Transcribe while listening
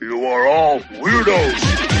You are all weirdos.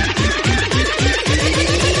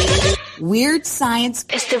 Weird science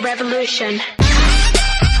is the revolution.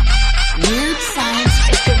 Weird science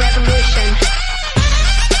is the revolution.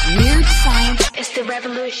 Weird science is the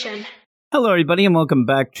revolution. Hello, everybody, and welcome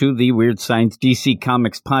back to the Weird Science DC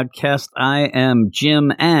Comics podcast. I am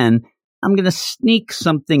Jim, and I'm going to sneak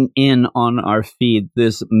something in on our feed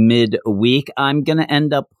this midweek. I'm going to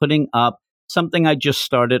end up putting up something I just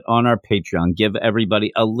started on our Patreon. Give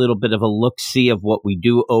everybody a little bit of a look-see of what we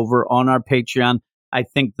do over on our Patreon. I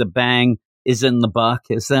think the bang is in the buck.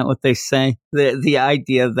 Is that what they say? The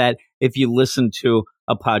idea that if you listen to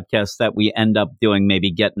a podcast that we end up doing,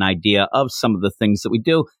 maybe get an idea of some of the things that we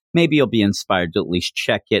do, maybe you'll be inspired to at least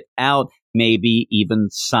check it out, maybe even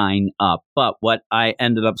sign up. But what I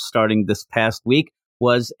ended up starting this past week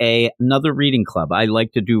was another reading club. I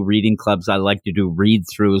like to do reading clubs. I like to do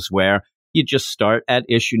read-throughs where you just start at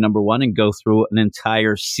issue number 1 and go through an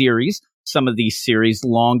entire series. Some of these series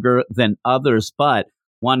longer than others, but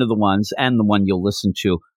one of the ones, and the one you'll listen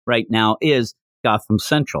to right now, is Gotham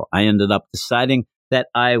Central. I ended up deciding that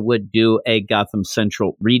I would do a Gotham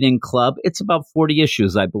Central reading club. It's about 40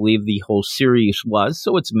 issues, I believe the whole series was,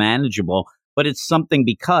 so it's manageable, but it's something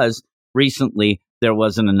because recently there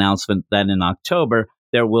was an announcement that in October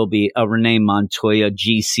there will be a Renee Montoya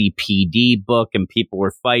GCPD book, and people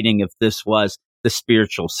were fighting if this was the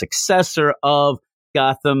spiritual successor of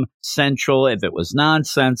Gotham Central, if it was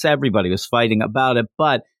nonsense. Everybody was fighting about it,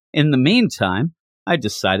 but in the meantime, I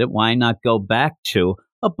decided why not go back to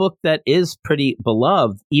a book that is pretty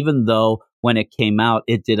beloved, even though when it came out,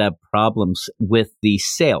 it did have problems with the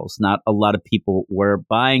sales. Not a lot of people were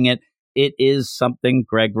buying it. It is something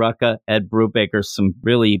Greg Rucka, Ed Brubaker, some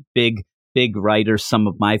really big writers, some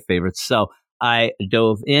of my favorites. So I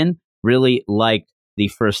dove in, really liked the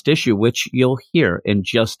first issue, which you'll hear in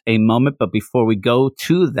just a moment. But before we go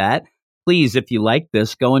to that, please, if you like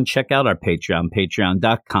this, go and check out our Patreon,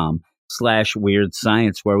 patreon.com/Weird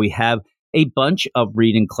Science, where we have a bunch of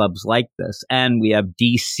reading clubs like this. And we have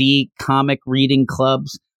DC comic reading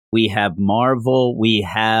clubs. We have Marvel. We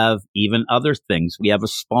have even other things. We have a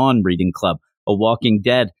Spawn reading club, a Walking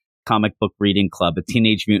Dead comic book reading club, a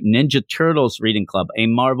Teenage Mutant Ninja Turtles reading club, a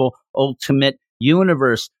Marvel Ultimate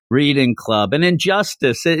Universe reading club, and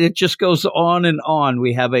Injustice. It just goes on and on.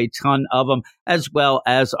 We have a ton of them, as well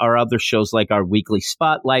as our other shows like our weekly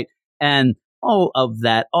Spotlight and all of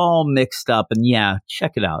that all mixed up. And yeah,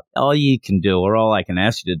 check it out. All you can do, or all I can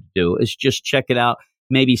ask you to do, is just check it out.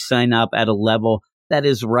 Maybe sign up at a level that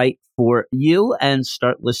is right for you and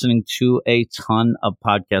start listening to a ton of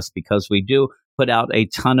podcasts, because we do put out a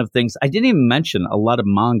ton of things. I didn't even mention a lot of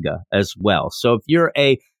manga as well. So if you're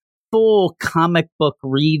a full comic book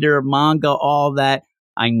reader, manga, all that,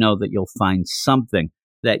 I know that you'll find something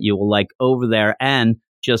that you will like over there. And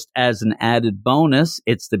just as an added bonus,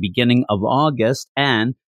 it's the beginning of August,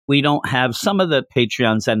 and we don't have, some of the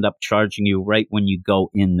Patreons end up charging you right when you go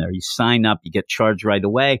in there. You sign up, you get charged right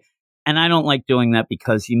away. And I don't like doing that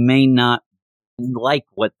because you may not like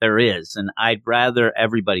what there is. And I'd rather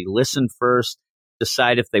everybody listen first,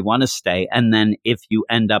 decide if they want to stay. And then if you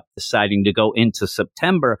end up deciding to go into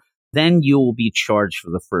September, then you will be charged for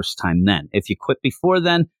the first time then. If you quit before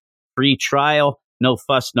then, free trial, no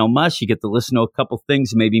fuss, no muss. You get to listen to a couple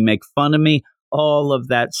things, maybe make fun of me. All of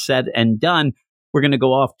that said and done, we're going to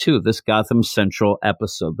go off to this Gotham Central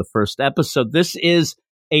episode, the first episode. This is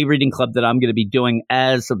a reading club that I'm going to be doing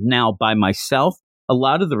as of now by myself. A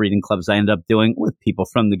lot of the reading clubs I end up doing with people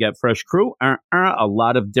from the Get Fresh crew, a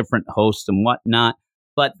lot of different hosts and whatnot.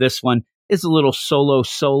 But this one is a little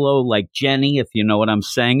solo like Jenny, if you know what I'm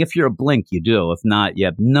saying. If you're a Blink, you do. If not, you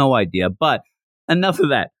have no idea. But enough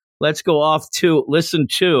of that. Let's go off to listen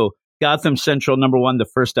to Gotham Central #1, the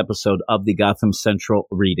first episode of the Gotham Central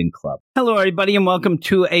Reading Club. Hello, everybody, and welcome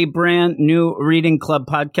to a brand new Reading Club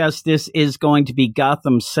podcast. This is going to be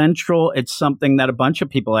Gotham Central. It's something that a bunch of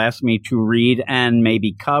people asked me to read and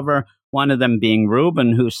maybe cover, one of them being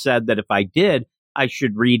Ruben, who said that if I did, I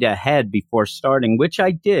should read ahead before starting, which I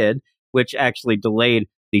did, which actually delayed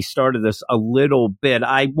the start of this a little bit.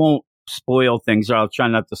 I won't spoil things, or I'll try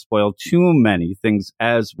not to spoil too many things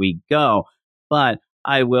as we go, but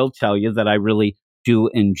I will tell you that I really do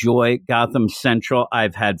enjoy Gotham Central.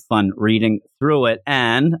 I've had fun reading through it,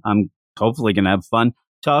 and I'm hopefully going to have fun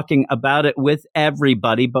talking about it with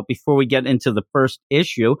everybody. But before we get into the first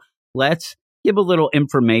issue, let's give a little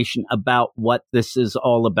information about what this is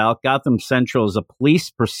all about. Gotham Central is a police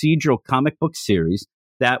procedural comic book series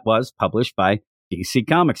that was published by DC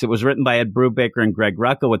Comics. It was written by Ed Brubaker and Greg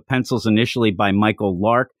Rucka, with pencils initially by Michael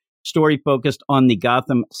Lark story focused on the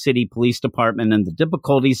Gotham City Police Department and the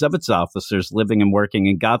difficulties of its officers living and working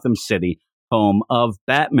in Gotham City, home of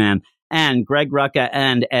Batman. And Greg Rucka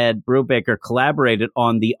and Ed Brubaker collaborated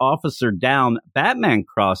on the Officer Down Batman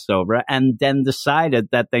crossover and then decided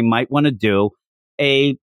that they might want to do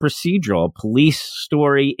a procedural police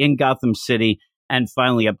story in Gotham City and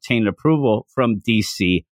finally obtained approval from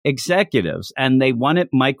DC executives. And they wanted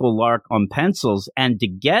Michael Lark on pencils. And to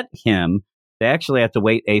get him, they actually had to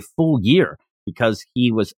wait a full year because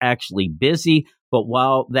he was actually busy. But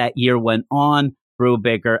while that year went on,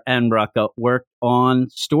 Brubaker and Rucka worked on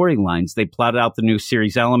storylines. They plotted out the new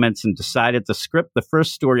series elements and decided to script the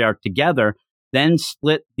first story arc together, then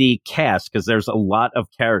split the cast because there's a lot of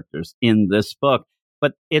characters in this book.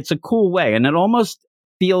 But it's a cool way, and it almost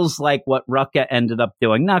feels like what Rucka ended up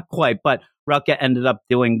doing. Not quite, but Rucka ended up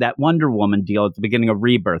doing that Wonder Woman deal at the beginning of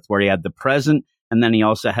Rebirth, where he had the present, and then he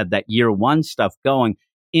also had that year one stuff going.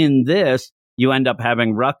 In this, you end up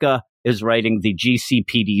having Rucka is writing the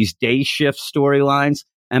GCPD's day shift storylines,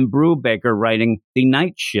 and Brubaker writing the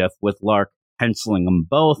night shift, with Lark penciling them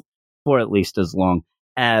both for at least as long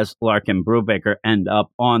as Lark and Brubaker end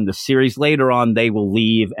up on the series. Later on, they will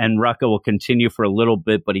leave, and Rucka will continue for a little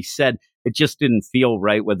bit, but he said it just didn't feel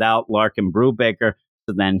right without Lark and Brubaker,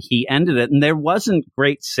 so then he ended it. And there wasn't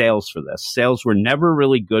great sales for this. Sales were never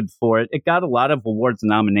really good for it. It got a lot of awards and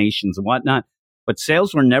nominations and whatnot, but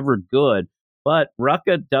sales were never good. But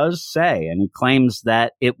Rucka does say, and he claims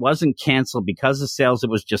that it wasn't canceled because of sales, it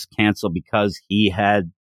was just canceled because he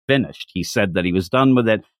had finished. He said that he was done with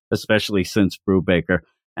it, especially since Brubaker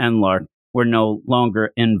and Lark were no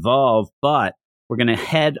longer involved. But we're going to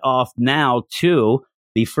head off now to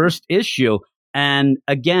the first issue. And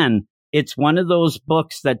again, it's one of those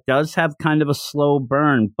books that does have kind of a slow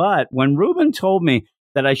burn. But when Ruben told me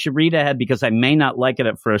that I should read ahead because I may not like it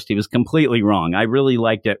at first, he was completely wrong. I really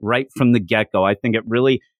liked it right from the get-go. I think it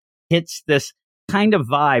really hits this kind of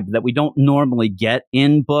vibe that we don't normally get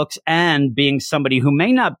in books. And being somebody who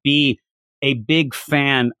may not be a big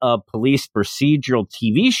fan of police procedural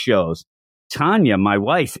TV shows, Tanya, my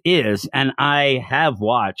wife, is, and I have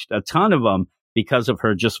watched a ton of them because of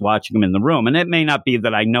her just watching them in the room. And it may not be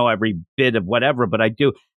that I know every bit of whatever, but I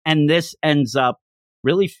do. And this ends up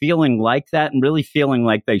really feeling like that and really feeling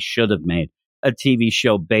like they should have made a TV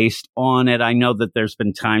show based on it. I know that there's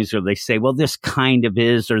been times where they say, well, this kind of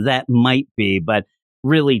is, or that might be, but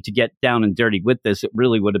really to get down and dirty with this, it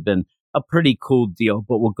really would have been a pretty cool deal.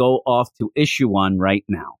 But we'll go off to issue 1 right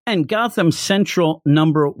now. And Gotham Central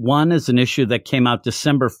 #1 is an issue that came out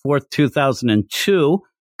December 4th, 2002,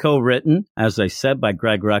 co-written, as I said, by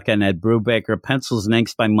Greg Rucka and Ed Brubaker, pencils and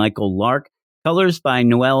inks by Michael Lark, colors by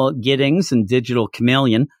Noel Giddings and Digital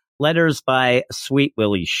Chameleon, letters by Sweet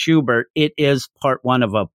Willie Schubert. It is part 1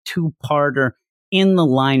 of a 2-parter, In the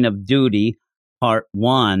Line of Duty, part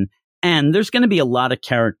 1. And there's going to be a lot of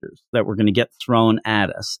characters that we're going to get thrown at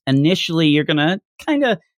us. Initially, you're going to kind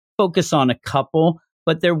of focus on a couple,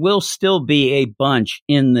 but there will still be a bunch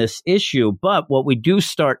in this issue. But what we do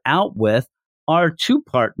start out with are 2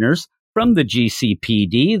 partners from the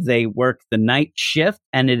GCPD. They work the night shift,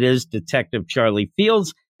 and it is Detective Charlie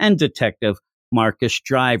Fields and Detective Marcus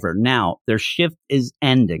Driver. Now, their shift is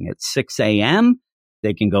ending at 6 a.m.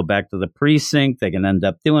 They can go back to the precinct. They can end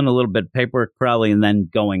up doing a little bit of paperwork probably and then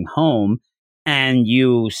going home. And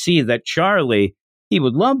you see that Charlie, he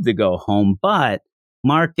would love to go home, but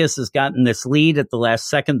Marcus has gotten this lead at the last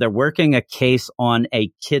second. They're working a case on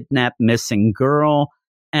a kidnapped missing girl,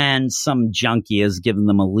 and some junkie has given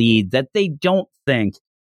them a lead that they don't think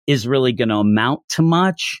is really going to amount to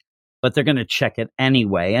much, but they're going to check it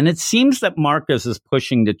anyway. And it seems that Marcus is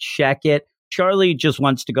pushing to check it. Charlie just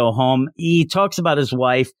wants to go home. He talks about his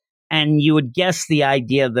wife, and you would guess the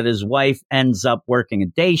idea that his wife ends up working a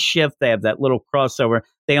day shift. They have that little crossover.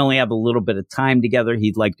 They only have a little bit of time together.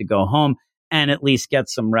 He'd like to go home and at least get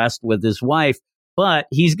some rest with his wife. But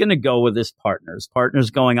he's going to go with his partner. His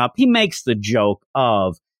partner's going up. He makes the joke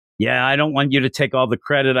of, yeah, I don't want you to take all the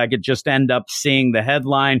credit. I could just end up seeing the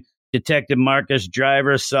headline, Detective Marcus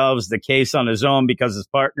Driver solves the case on his own because his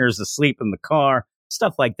partner's asleep in the car,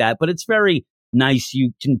 stuff like that. But it's very nice.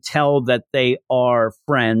 You can tell that they are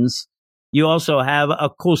friends. You also have a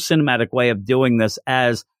cool cinematic way of doing this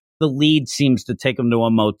as the lead seems to take them to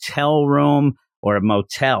a motel room or a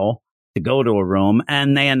motel to go to a room,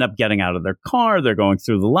 and they end up getting out of their car. They're going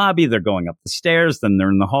through the lobby. They're going up the stairs. Then they're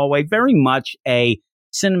in the hallway. Very much a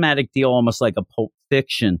cinematic deal, almost like a Pulp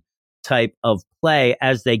Fiction type of play.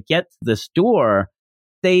 As they get to this door,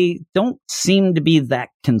 they don't seem to be that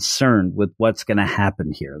concerned with what's going to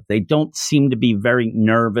happen here. They don't seem to be very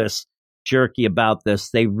nervous jerky about this.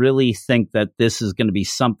 They really think that this is going to be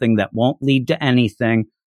something that won't lead to anything,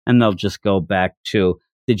 and they'll just go back to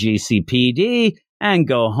the GCPD and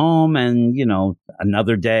go home and,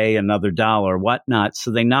 another day, another dollar, whatnot.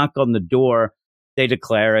 So they knock on the door. They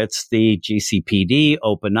declare it's the GCPD,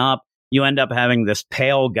 open up. You end up having this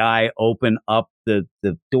pale guy open up the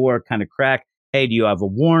door, kind of crack. Hey, do you have a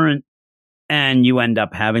warrant? And you end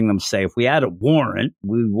up having them say, if we had a warrant,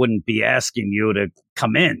 we wouldn't be asking you to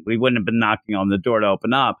come in. We wouldn't have been knocking on the door to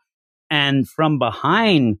open up. And from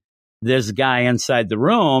behind this guy inside the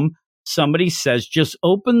room, somebody says, just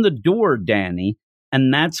open the door, Danny.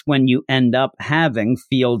 And that's when you end up having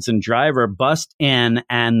Fields and Driver bust in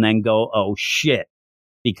and then go, oh, shit,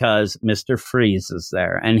 because Mr. Freeze is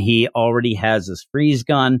there. And he already has his freeze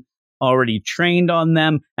gun, already trained on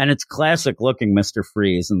them. And it's classic looking Mr.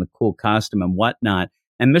 Freeze in the cool costume and whatnot.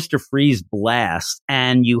 And Mr. Freeze blasts.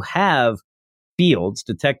 And you have Fields,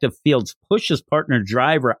 Detective Fields, push his partner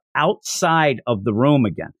Driver outside of the room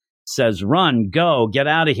again. Says, run, go, get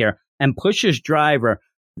out of here. And pushes Driver.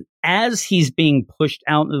 As he's being pushed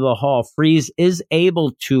out into the hall, Freeze is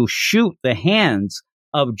able to shoot the hands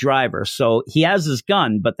of Driver. So he has his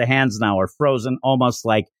gun, but the hands now are frozen, almost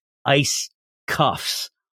like ice cuffs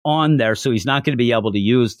on there. So he's not going to be able to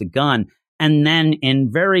use the gun. And then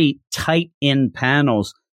in very tight in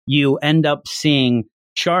panels, you end up seeing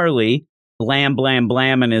Charlie blam, blam,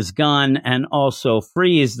 blam in his gun, and also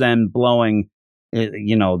Freeze then blowing,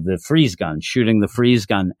 the freeze gun, shooting the freeze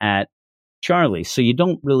gun at Charlie. So you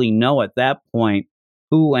don't really know at that point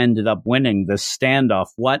who ended up winning the standoff,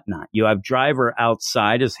 whatnot. You have Driver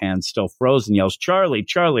outside, his hands still frozen, yells, Charlie,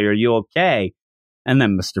 Charlie, are you okay? And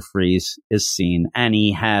then Mr. Freeze is seen, and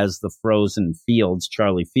he has the frozen Fields,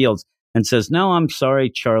 Charlie Fields, and says, no, I'm sorry,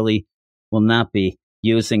 Charlie will not be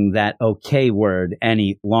using that okay word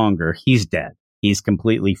any longer. He's dead. He's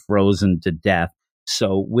completely frozen to death.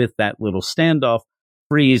 So with that little standoff,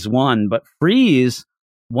 Freeze won. But Freeze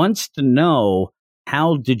wants to know,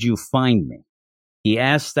 how did you find me? He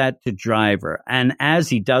asks that to Driver. And as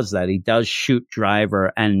he does that, he does shoot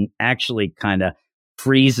Driver and actually kind of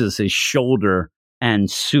freezes his shoulder and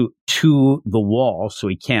suit to the wall so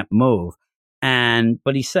he can't move.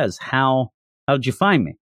 But he says, how'd you find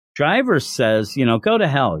me? Driver says, go to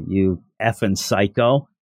hell, you effing psycho.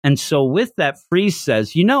 And so with that, Freeze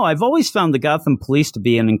says, I've always found the Gotham police to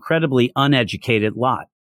be an incredibly uneducated lot.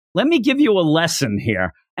 Let me give you a lesson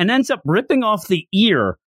here. And ends up ripping off the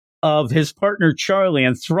ear of his partner Charlie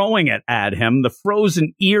and throwing it at him, the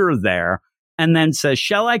frozen ear there, and then says,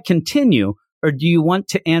 shall I continue, or do you want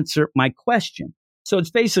to answer my question? So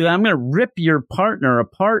it's basically, I'm going to rip your partner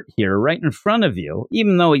apart here right in front of you,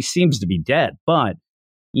 even though he seems to be dead. But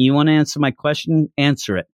you want to answer my question?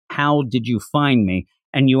 Answer it. How did you find me?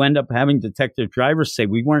 And you end up having Detective Driver say,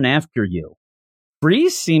 we weren't after you.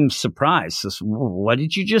 Freeze seems surprised. Says, what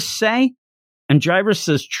did you just say? And Driver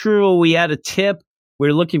says, true, we had a tip.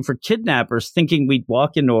 We're looking for kidnappers, thinking we'd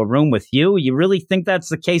walk into a room with you. You really think that's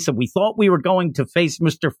the case? If we thought we were going to face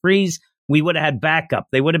Mr. Freeze, we would have had backup.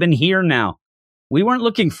 They would have been here now. We weren't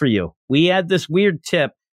looking for you. We had this weird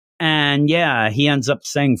tip. And yeah, he ends up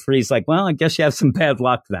saying, Freeze, like, well, I guess you have some bad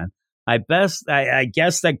luck then. I guess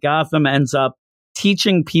that Gotham ends up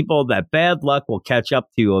teaching people that bad luck will catch up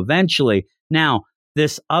to you eventually. Now,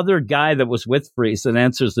 this other guy that was with Freeze that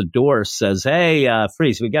answers the door says, hey,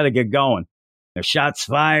 Freeze, we got to get going. There's shots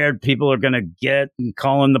fired. People are going to get and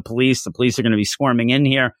call in the police. The police are going to be swarming in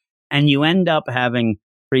here. And you end up having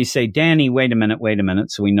Freeze say, Danny, wait a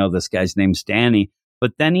minute. So we know this guy's name's Danny.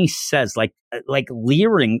 But then he says, like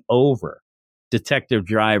leering over Detective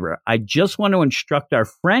Driver, I just want to instruct our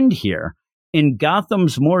friend here in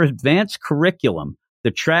Gotham's more advanced curriculum,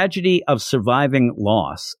 the tragedy of surviving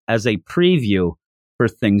loss, as a preview for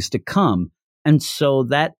things to come. And so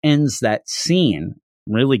that ends that scene.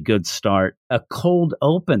 Really good start. A cold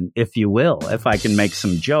open, if you will, if I can make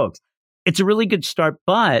some jokes. It's a really good start,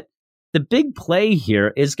 but the big play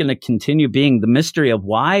here is going to continue being the mystery of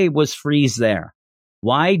why was Freeze there?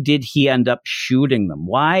 Why did he end up shooting them?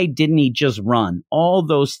 Why didn't he just run? All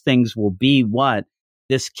those things will be what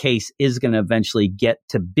this case is going to eventually get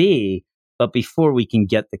to be. But before we can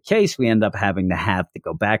get the case, we end up having to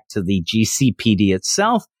go back to the GCPD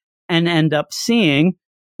itself and end up seeing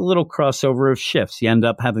a little crossover of shifts. You end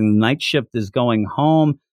up having the night shift is going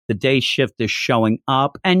home, the day shift is showing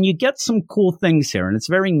up, and you get some cool things here. And it's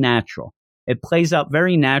very natural. It plays out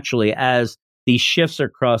very naturally as these shifts are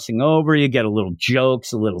crossing over. You get a little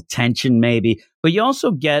jokes, a little tension maybe, but you also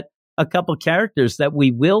get a couple characters that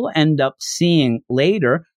we will end up seeing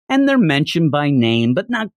later. and they're mentioned by name, but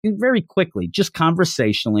not very quickly, just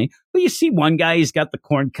conversationally. But you see one guy, he's got the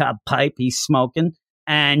corncob pipe, he's smoking,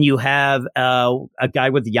 and you have a guy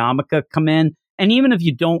with the yarmulke come in. And even if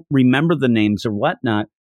you don't remember the names or whatnot,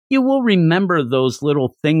 you will remember those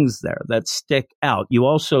little things there that stick out. You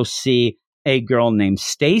also see a girl named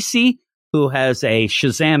Stacy who has a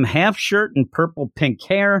Shazam half shirt and purple pink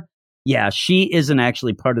hair. Yeah, she isn't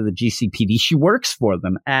actually part of the GCPD. She works for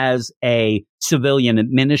them as a civilian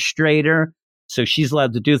administrator. So she's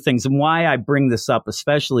allowed to do things. And why I bring this up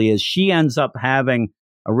especially is she ends up having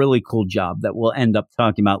a really cool job that we'll end up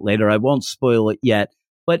talking about later. I won't spoil it yet.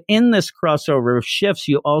 But in this crossover of shifts,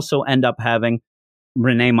 you also end up having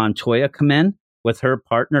Renee Montoya come in with her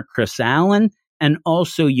partner, Chris Allen. And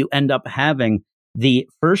also you end up having the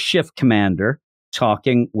first shift commander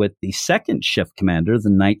talking with the second shift commander, the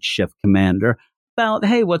night shift commander, about,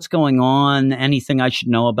 hey, what's going on? Anything I should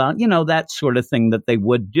know about? You know, that sort of thing that they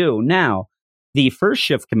would do. Now, the first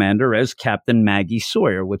shift commander is Captain Maggie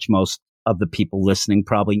Sawyer, which most of the people listening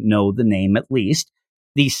probably know the name at least.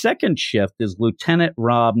 The second shift is Lieutenant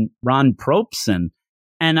Ron Propson.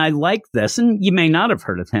 And I like this, and you may not have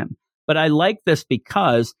heard of him, but I like this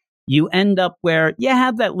because you end up where you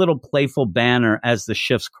have that little playful banner as the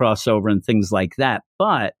shifts cross over and things like that.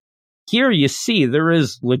 But here you see there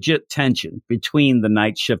is legit tension between the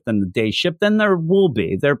night shift and the day shift, and there will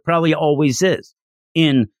be. There probably always is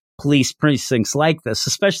in police precincts like this,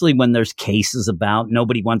 especially when there's cases about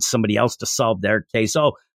nobody wants somebody else to solve their case.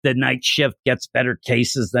 Oh, the night shift gets better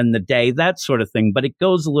cases than the day, that sort of thing. But it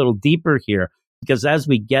goes a little deeper here because as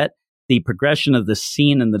we get the progression of the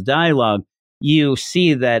scene and the dialogue, you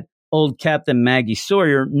see that old Captain Maggie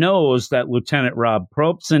Sawyer knows that Lieutenant Rob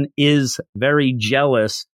Propson is very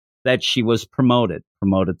jealous that she was promoted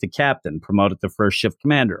to captain, promoted to first shift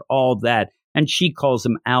commander, all that. And she calls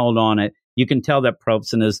him out on it. You can tell that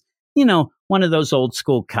Propson is, you know, one of those old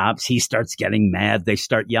school cops. He starts getting mad. They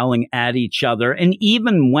start yelling at each other. And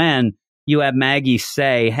even when you have Maggie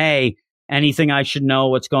say, hey, anything I should know?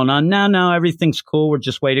 What's going on? No, everything's cool. We're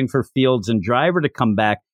just waiting for Fields and Driver to come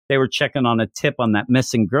back. They were checking on a tip on that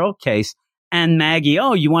missing girl case. And Maggie,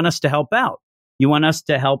 oh, you want us to help out? You want us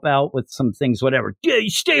to help out with some things, whatever. Yeah, you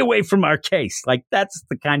stay away from our case. Like, that's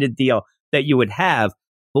the kind of deal that you would have.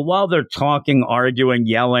 But while they're talking, arguing,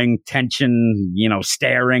 yelling, tension, you know,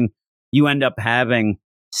 staring, you end up having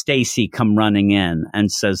Stacy come running in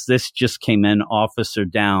and says, this just came in, officer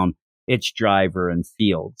down. It's Driver and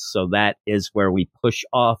Fields. So that is where we push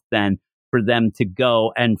off then for them to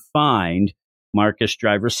go and find Marcus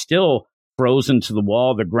Driver, still frozen to the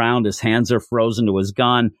wall, the ground. His hands are frozen to his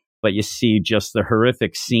gun. But you see just the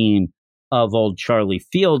horrific scene of old Charlie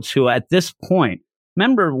Fields, who at this point,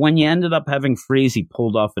 remember when you ended up having Freeze, he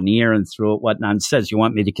pulled off an ear and threw it, whatnot, and says, you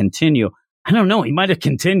want me to continue? I don't know. He might have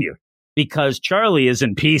continued because Charlie is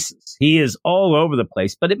in pieces. He is all over the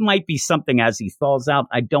place, but it might be something as he falls out.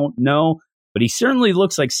 I don't know, but he certainly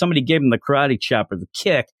looks like somebody gave him the karate chop or the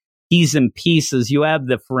kick. He's in pieces. You have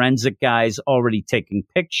the forensic guys already taking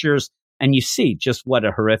pictures, and you see just what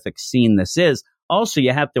a horrific scene this is. Also,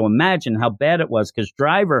 you have to imagine how bad it was because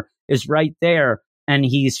Driver is right there and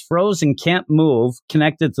he's frozen, can't move,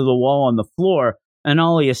 connected to the wall on the floor. And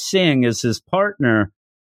all he is seeing is his partner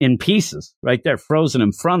in pieces right there, frozen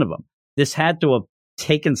in front of him. This had to have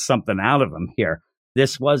taken something out of him here.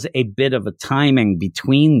 This was a bit of a timing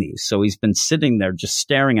between these. So he's been sitting there just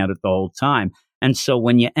staring at it the whole time. And so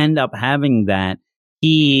when you end up having that,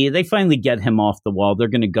 they finally get him off the wall. They're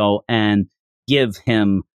going to go and give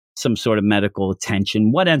him some sort of medical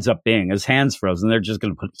attention. What ends up being his hands frozen. They're just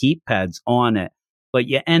going to put heat pads on it. But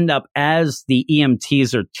you end up, as the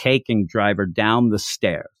EMTs are taking Driver down the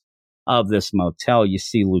stairs of this motel, you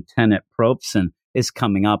see Lieutenant Propson is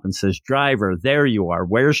coming up and says, Driver, there you are.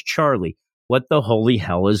 Where's Charlie? What the holy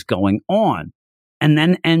hell is going on? And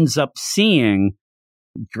then ends up seeing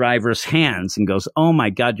Driver's hands and goes, oh my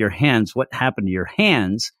God, your hands. What happened to your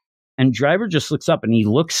hands? And Driver just looks up and he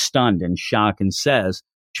looks stunned in shock and says,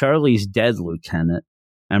 Charlie's dead, Lieutenant.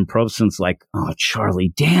 And Propson's like, oh,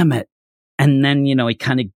 Charlie, damn it. And then, you know, he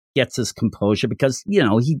kind of gets his composure because, you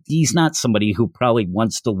know, he's not somebody who probably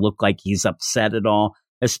wants to look like he's upset at all,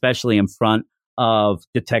 especially in front of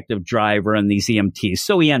Detective Driver and these EMTs.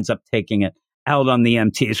 So he ends up taking it out on the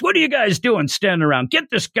EMTs. What are you guys doing standing around? Get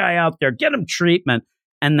this guy out there. Get him treatment.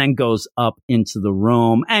 And then goes up into the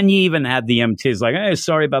room. And you even had the EMTs like, hey,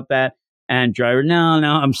 sorry about that. And Driver, no,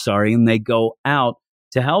 I'm sorry. And they go out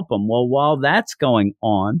to help him. Well, while that's going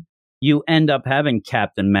on, you end up having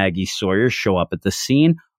Captain Maggie Sawyer show up at the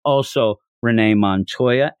scene. Also, Renee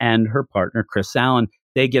Montoya and her partner, Chris Allen,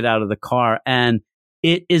 they get out of the car. And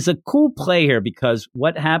it is a cool play here because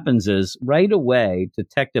what happens is right away,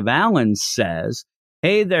 Detective Allen says,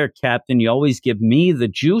 "Hey there, Captain, you always give me the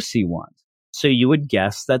juicy ones." So you would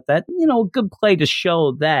guess that, a good play to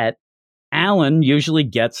show that Allen usually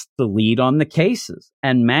gets the lead on the cases.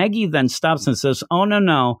 And Maggie then stops and says, "Oh,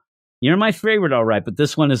 no, you're my favorite, all right, but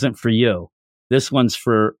this one isn't for you. This one's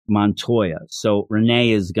for Montoya." So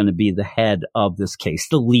Renee is going to be the head of this case,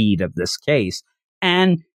 the lead of this case.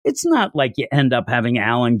 And it's not like you end up having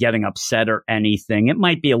Allen getting upset or anything. It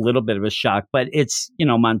might be a little bit of a shock, but it's,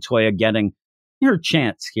 Montoya getting her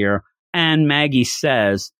chance here. And Maggie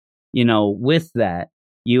says, with that,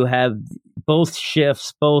 you have both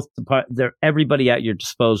shifts, everybody at your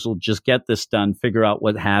disposal. Just get this done, figure out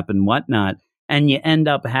what happened, whatnot. And you end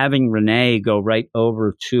up having Renee go right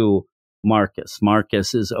over to Marcus.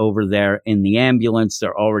 Marcus is over there in the ambulance.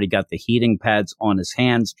 They're already got the heating pads on his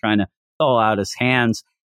hands, trying to thaw out his hands.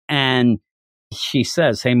 And she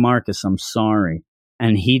says, "Hey, Marcus, I'm sorry."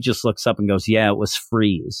 And he just looks up and goes, "Yeah, it was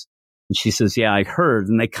Freeze." And she says, "Yeah, I heard."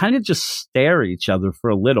 And they kind of just stare at each other for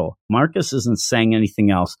a little. Marcus isn't saying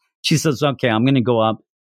anything else. She says, "Okay, I'm going to go up.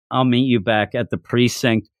 I'll meet you back at the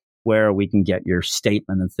precinct where we can get your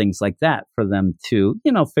statement and things like that for them to,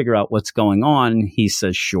 figure out what's going on." And he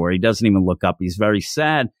says, sure. He doesn't even look up. He's very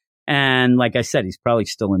sad. And like I said, he's probably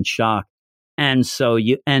still in shock. And so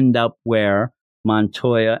you end up where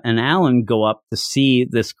Montoya and Allen go up to see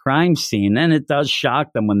this crime scene. And it does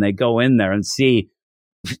shock them when they go in there and see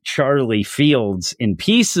Charlie Fields in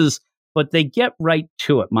pieces, but they get right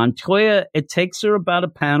to it. Montoya, it takes her about a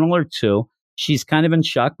panel or two. She's kind of in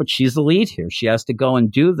shock, but she's the lead here. She has to go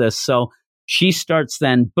and do this. So she starts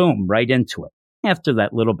then, boom, right into it after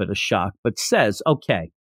that little bit of shock, but says,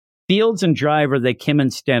 okay, Fields and Driver, they came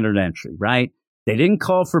in standard entry, right? They didn't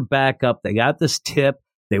call for backup. They got this tip.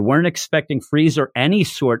 They weren't expecting Freeze or any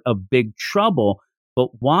sort of big trouble. But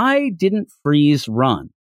why didn't Freeze run?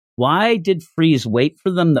 Why did Freeze wait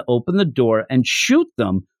for them to open the door and shoot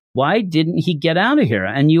them? Why didn't he get out of here?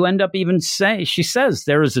 And you end up even saying, she says,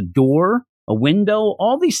 there is a door, a window,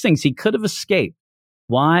 all these things. He could have escaped.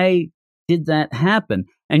 Why did that happen?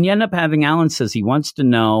 And you end up having Allen says he wants to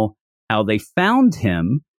know how they found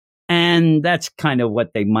him. And that's kind of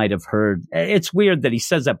what they might have heard. It's weird that he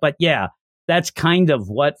says that, but yeah, that's kind of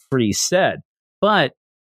what Freeze said. But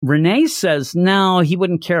Renee says, no, he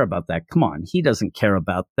wouldn't care about that. Come on, he doesn't care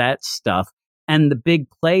about that stuff. And the big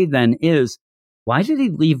play then is, why did he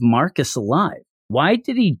leave Marcus alive? Why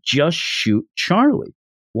did he just shoot Charlie?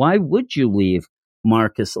 Why would you leave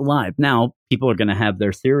Marcus alive? Now, people are going to have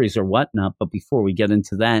their theories or whatnot, but before we get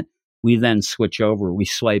into that, we then we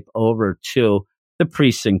swipe over to the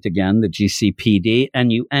precinct again, the GCPD,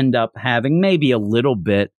 and you end up having maybe a little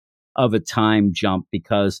bit of a time jump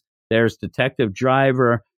because there's Detective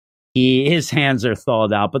Driver. His hands are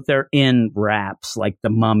thawed out, but they're in wraps like the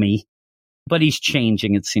mummy. But he's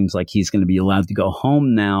changing. It seems like he's going to be allowed to go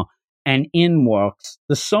home now. And in walks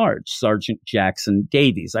the Sergeant Jackson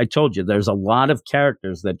Davies. I told you there's a lot of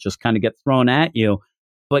characters that just kind of get thrown at you,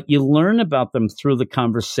 but you learn about them through the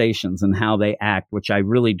conversations and how they act, which I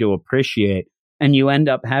really do appreciate. And you end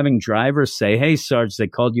up having drivers say, hey, Sarge, they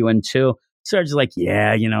called you in too. Sarge's like,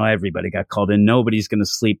 yeah, everybody got called in. Nobody's going to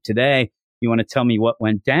sleep today. You want to tell me what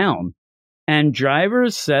went down? And Driver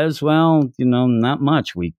says, well, not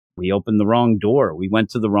much. We opened the wrong door. We went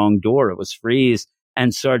to the wrong door. It was Freeze.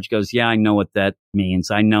 And Sarge goes, yeah, I know what that means.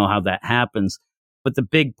 I know how that happens. But the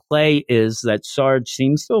big play is that Sarge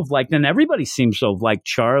seems to have liked, and everybody seems to have liked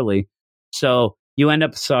Charlie. So you end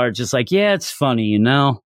up, Sarge is like, yeah, it's funny,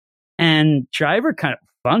 And Driver kind of,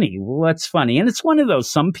 funny. What's funny? And it's one of those,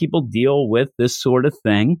 some people deal with this sort of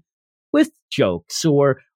thing with jokes,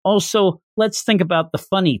 or also let's think about the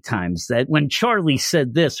funny times that when Charlie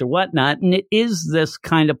said this or whatnot. And it is this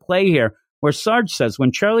kind of play here where Sarge says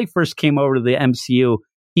when Charlie first came over to the MCU,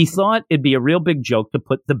 he thought it'd be a real big joke to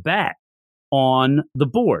put the bat on the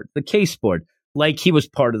board, the case board, like he was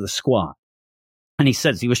part of the squad. And he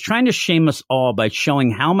says he was trying to shame us all by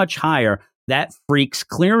showing how much higher that freak's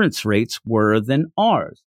clearance rates were than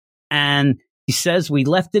ours. And he says we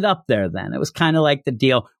left it up there then. It was kind of like the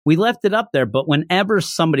deal. We left it up there, but whenever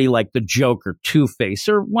somebody like the Joker, Two-Face,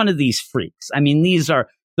 or one of these freaks, I mean, these are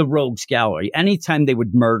the rogues gallery. Anytime they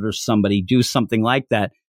would murder somebody, do something like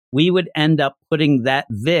that, we would end up putting that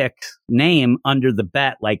Vic name under the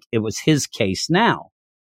bat like it was his case now.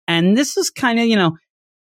 And this is kind of,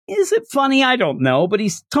 is it funny? I don't know, but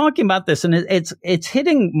he's talking about this and it's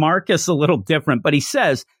hitting Marcus a little different, but he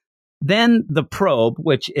says, then the probe,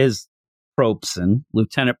 which is Probson,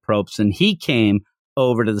 Lieutenant Probson, he came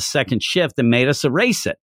over to the second shift and made us erase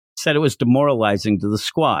it. Said it was demoralizing to the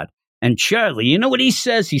squad. And Charlie, you know what he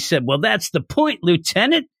says? He said, well, that's the point,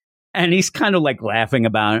 Lieutenant. And he's kind of like laughing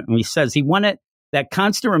about it. And he says he wanted that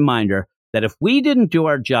constant reminder that if we didn't do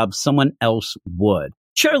our job, someone else would.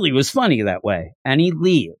 Charlie was funny that way. And he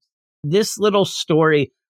leaves. This little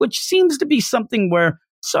story, which seems to be something where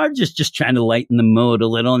Sarge is just trying to lighten the mood a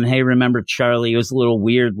little. And hey, remember Charlie was a little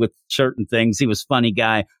weird with certain things. He was a funny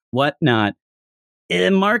guy, whatnot.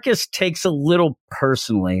 And Marcus takes a little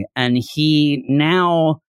personally, and he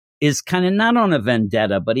now is kind of not on a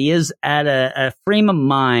vendetta, but he is at a frame of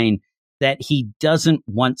mind that he doesn't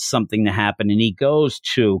want something to happen. And he goes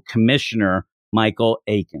to Commissioner Michael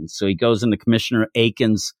Akins. So he goes into Commissioner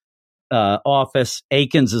Akins' office.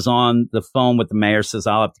 Akins is on the phone with the mayor, says,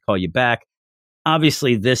 I'll have to call you back.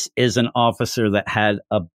 Obviously, this is an officer that had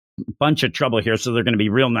a bunch of trouble here, so they're going to be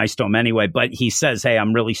real nice to him anyway. But he says, hey,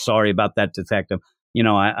 I'm really sorry about that, detective. You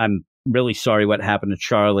know, I'm really sorry what happened to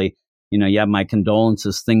Charlie. You know, you have my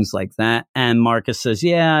condolences, things like that. And Marcus says,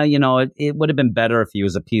 yeah, you know, it would have been better if he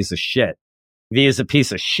was a piece of shit. If he is a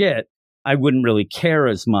piece of shit, I wouldn't really care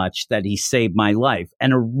as much that he saved my life.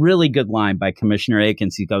 And a really good line by Commissioner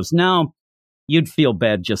Akins. He goes, no, you'd feel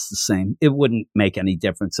bad just the same. It wouldn't make any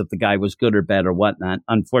difference if the guy was good or bad or whatnot.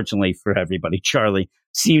 Unfortunately for everybody, Charlie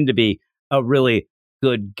seemed to be a really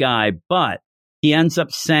good guy. But he ends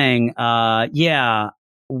up saying, yeah,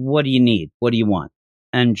 what do you need? What do you want?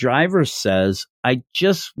 And Driver says, I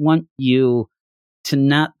just want you to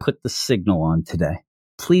not put the signal on today.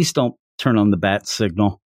 Please don't turn on the bat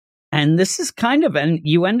signal. And this is kind of, and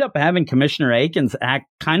you end up having Commissioner Akins act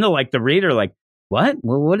kind of like the reader, like, what?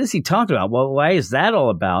 Well, what is he talking about? Well, why is that all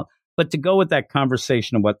about? But to go with that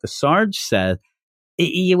conversation of what the Sarge said,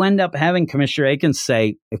 you end up having Commissioner Akins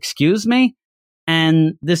say, excuse me?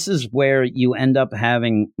 And this is where you end up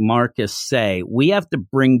having Marcus say, we have to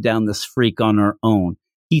bring down this freak on our own.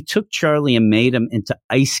 He took Charlie and made him into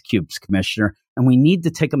ice cubes, Commissioner, and we need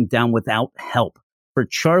to take him down without help. For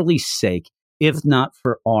Charlie's sake, if not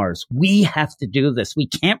for ours. We have to do this. We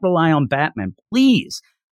can't rely on Batman, please.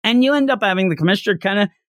 And you end up having the Commissioner kind of,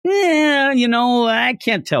 you know, I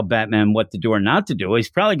can't tell Batman what to do or not to do. He's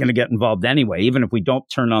probably going to get involved anyway, even if we don't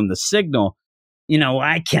turn on the signal. You know,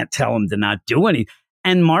 I can't tell him to not do anything.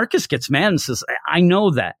 And Marcus gets mad and says, I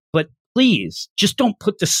know that, but please, just don't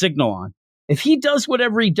put the signal on. If he does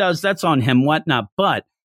whatever he does, that's on him, whatnot. But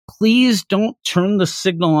please don't turn the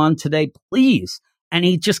signal on today, please. And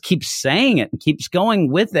he just keeps saying it and keeps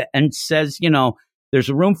going with it and says, you know, there's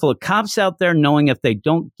a room full of cops out there knowing if they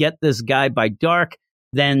don't get this guy by dark,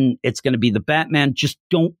 then it's going to be the Batman. Just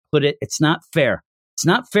don't put it. It's not fair. It's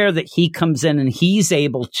not fair that he comes in and he's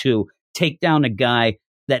able to take down a guy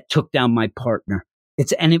that took down my partner.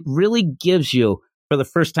 And it really gives you, for the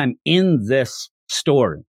first time in this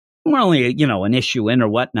story, we're only, you know, an issue in or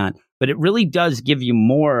whatnot, but it really does give you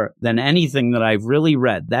more than anything that I've really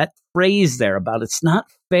read. That phrase there about it's not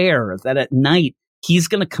fair that at night he's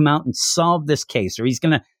going to come out and solve this case, or he's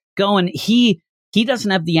going to go and he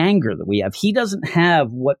doesn't have the anger that we have. He doesn't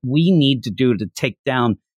have what we need to do to take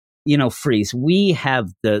down, you know, Freeze. We have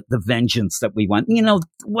the vengeance that we want, you know,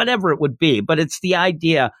 whatever it would be. But it's the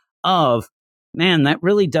idea of, man, that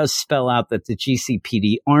really does spell out that the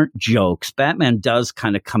GCPD aren't jokes. Batman does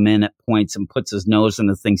kind of come in at points and puts his nose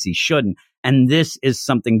into things he shouldn't. And this is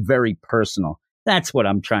something very personal. That's what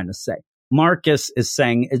I'm trying to say. Marcus is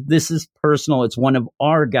saying this is personal. It's one of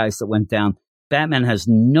our guys that went down. Batman has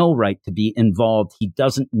no right to be involved. He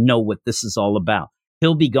doesn't know what this is all about.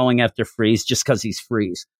 He'll be going after Freeze just because he's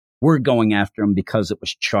Freeze. We're going after him because it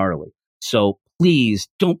was Charlie. So please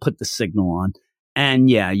don't put the signal on. And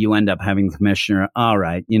yeah, you end up having the Commissioner. All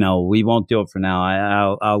right, you know, we won't do it for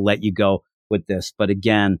now. I'll let you go with this. But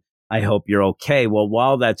again, I hope you're okay. Well,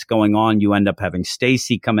 while that's going on, you end up having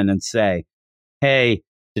Stacy come in and say, hey,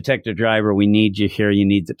 Detective Driver, we need you here. You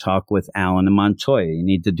need to talk with Alan and Montoya. You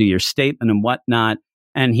need to do your statement and whatnot.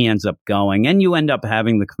 And he ends up going. And you end up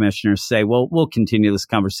having the Commissioner say, well, we'll continue this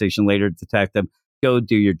conversation later, Detective. Go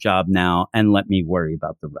do your job now and let me worry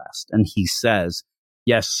about the rest. And he says,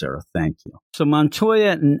 yes, sir. Thank you. So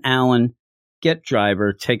Montoya and Alan get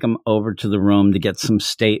Driver, take him over to the room to get some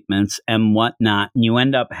statements and whatnot. And you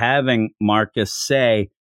end up having Marcus say,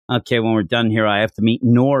 okay, when we're done here, I have to meet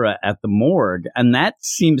Nora at the morgue. And that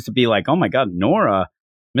seems to be like, oh my God, Nora,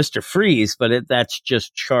 Mr. Freeze. But that's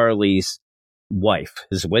just Charlie's wife,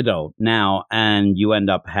 his widow now. And you end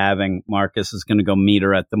up having Marcus is going to go meet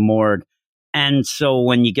her at the morgue. And so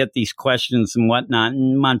when you get these questions and whatnot,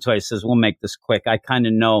 and Montoya says, we'll make this quick. I kind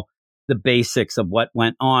of know the basics of what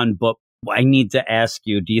went on, but I need to ask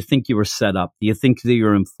you, do you think you were set up? Do you think that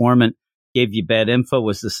your informant gave you bad info?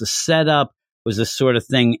 Was this a setup? Was this sort of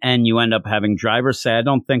thing, and you end up having Driver say, I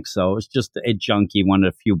don't think so. It was just a junkie, wanted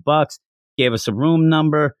a few bucks, gave us a room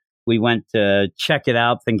number. We went to check it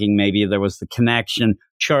out, thinking maybe there was the connection.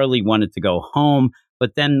 Charlie wanted to go home.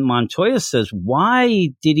 But then Montoya says, why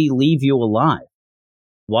did he leave you alive?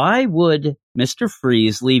 Why would Mr.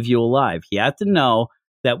 Freeze leave you alive? He had to know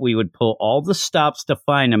that we would pull all the stops to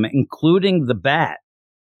find him, including the bat.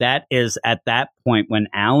 That is at that point when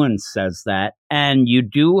Alan says that. And you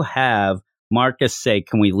do have Marcus say,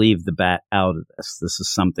 can we leave the bat out of this? This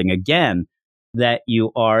is something, again, that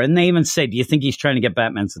you are. And they even say, do you think he's trying to get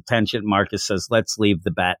Batman's attention? Marcus says, let's leave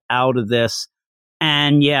the bat out of this.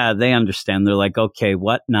 And yeah, they understand. They're like, okay,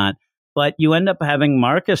 whatnot. But you end up having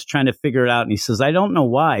Marcus trying to figure it out. And he says, I don't know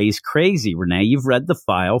why. He's crazy, Renee. You've read the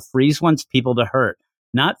file. Freeze wants people to hurt,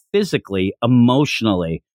 not physically,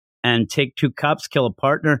 emotionally. And take two cops, kill a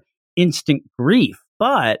partner, instant grief.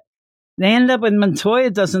 But they end up, and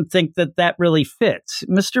Montoya doesn't think that that really fits.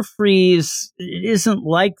 Mr. Freeze isn't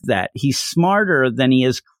like that. He's smarter than he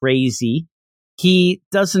is crazy. He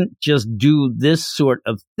doesn't just do this sort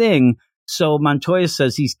of thing. So Montoya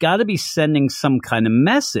says he's got to be sending some kind of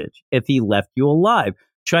message if he left you alive,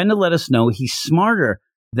 trying to let us know he's smarter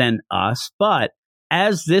than us. But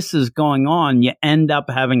as this is going on, you end up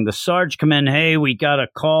having the Sarge come in. Hey, we got a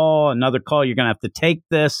call, another call. You're going to have to take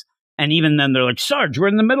this. And even then they're like, Sarge, we're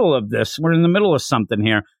in the middle of this. We're in the middle of something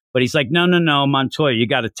here. But he's like, no, Montoya, you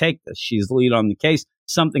got to take this. She's the lead on the case.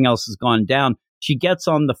 Something else has gone down. She gets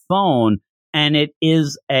on the phone, and it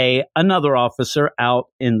is another officer out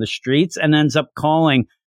in the streets, and ends up calling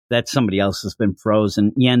that somebody else has been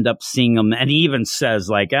frozen. You end up seeing him, and he even says,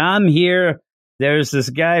 like, I'm here. There's this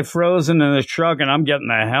guy frozen in the truck, and I'm getting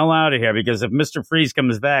the hell out of here because if Mr. Freeze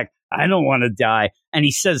comes back, I don't want to die. And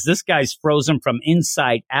he says this guy's frozen from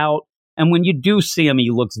inside out. And when you do see him, he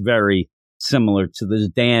looks very similar to this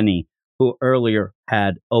Danny who earlier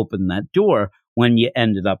had opened that door when you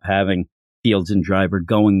ended up having Fields and Driver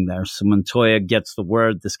going there. So Montoya gets the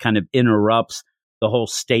word. This kind of interrupts the whole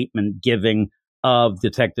statement giving of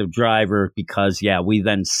Detective Driver because, yeah, we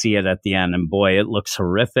then see it at the end. And boy, it looks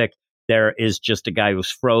horrific. There is just a guy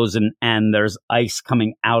who's frozen and there's ice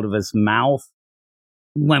coming out of his mouth.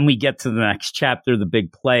 When we get to the next chapter, the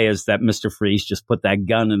big play is that Mr. Freeze just put that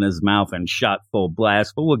gun in his mouth and shot full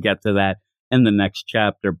blast. But we'll get to that in the next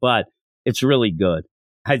chapter. But it's really good.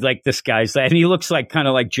 I like this guy's, and he looks like kind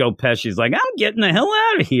of like Joe Pesci. He's like, I'm getting the hell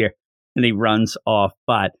out of here. And he runs off.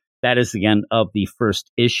 But that is the end of the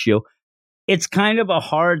first issue. It's kind of a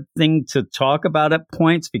hard thing to talk about at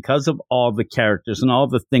points because of all the characters and all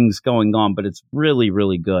the things going on, but it's really,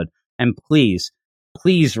 really good. And please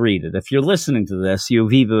read it. If you're listening to this,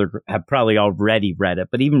 you've either have probably already read it,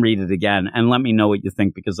 but even read it again and let me know what you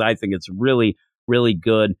think, because I think it's really, really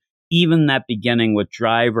good. Even that beginning with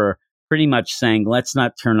Driver pretty much saying, let's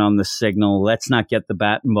not turn on the signal. Let's not get the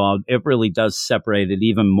bat involved. It really does separate it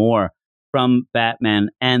even more from Batman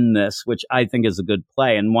and this, which I think is a good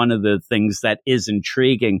play. And one of the things that is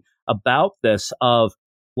intriguing about this of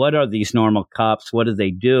what are these normal cops? What do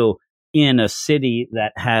they do in a city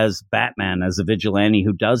that has Batman as a vigilante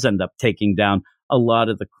who does end up taking down a lot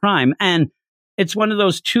of the crime? And it's one of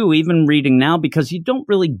those too, even reading now, because you don't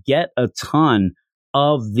really get a ton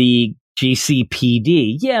of the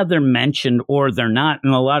GCPD. Yeah, they're mentioned or they're not.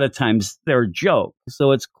 And a lot of times they're a joke.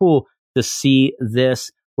 So it's cool to see this.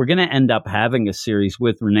 We're going to end up having a series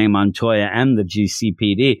with Renee Montoya and the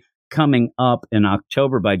GCPD coming up in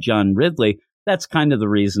October by John Ridley. That's kind of the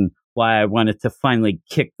reason why I wanted to finally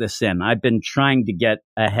kick this in. I've been trying to get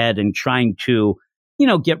ahead and trying to,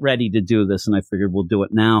 get ready to do this. And I figured we'll do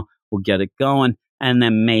it now. We'll get it going. And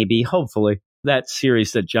then maybe, hopefully, that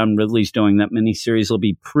series that John Ridley's doing, that miniseries, will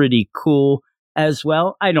be pretty cool as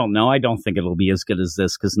well. I don't know. I don't think it'll be as good as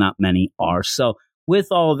this because not many are. So with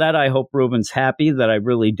all of that, I hope Ruben's happy that I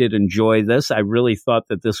really did enjoy this. I really thought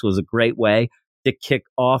that this was a great way to kick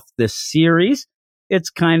off this series.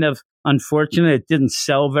 It's kind of unfortunate it didn't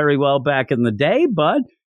sell very well back in the day, but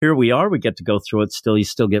here we are. We get to go through it still. You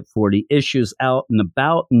still get 40 issues out and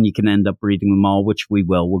about, and you can end up reading them all, which we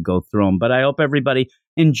will. We'll go through them. But I hope everybody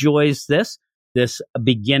enjoys this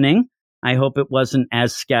beginning. I hope it wasn't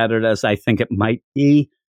as scattered as I think it might be,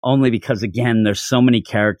 only because, again, there's so many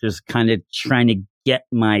characters, kind of trying to get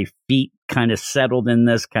my feet kind of settled in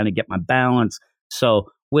this, kind of get my balance. So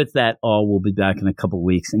with that all, we'll be back in a couple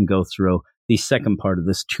weeks and go through the second part of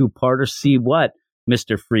this two-parter, see what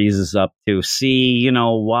Mr. Freeze is up to, see,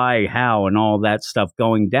 why, how, and all that stuff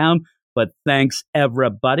going down. But thanks,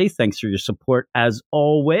 everybody. Thanks for your support as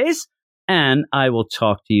always. And I will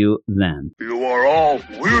talk to you then. You are all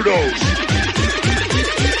weirdos.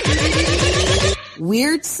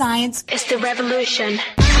 Weird science. is the revolution.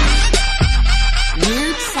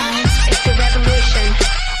 Weird science. Is the revolution.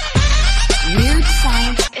 Weird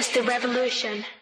science. Is the revolution.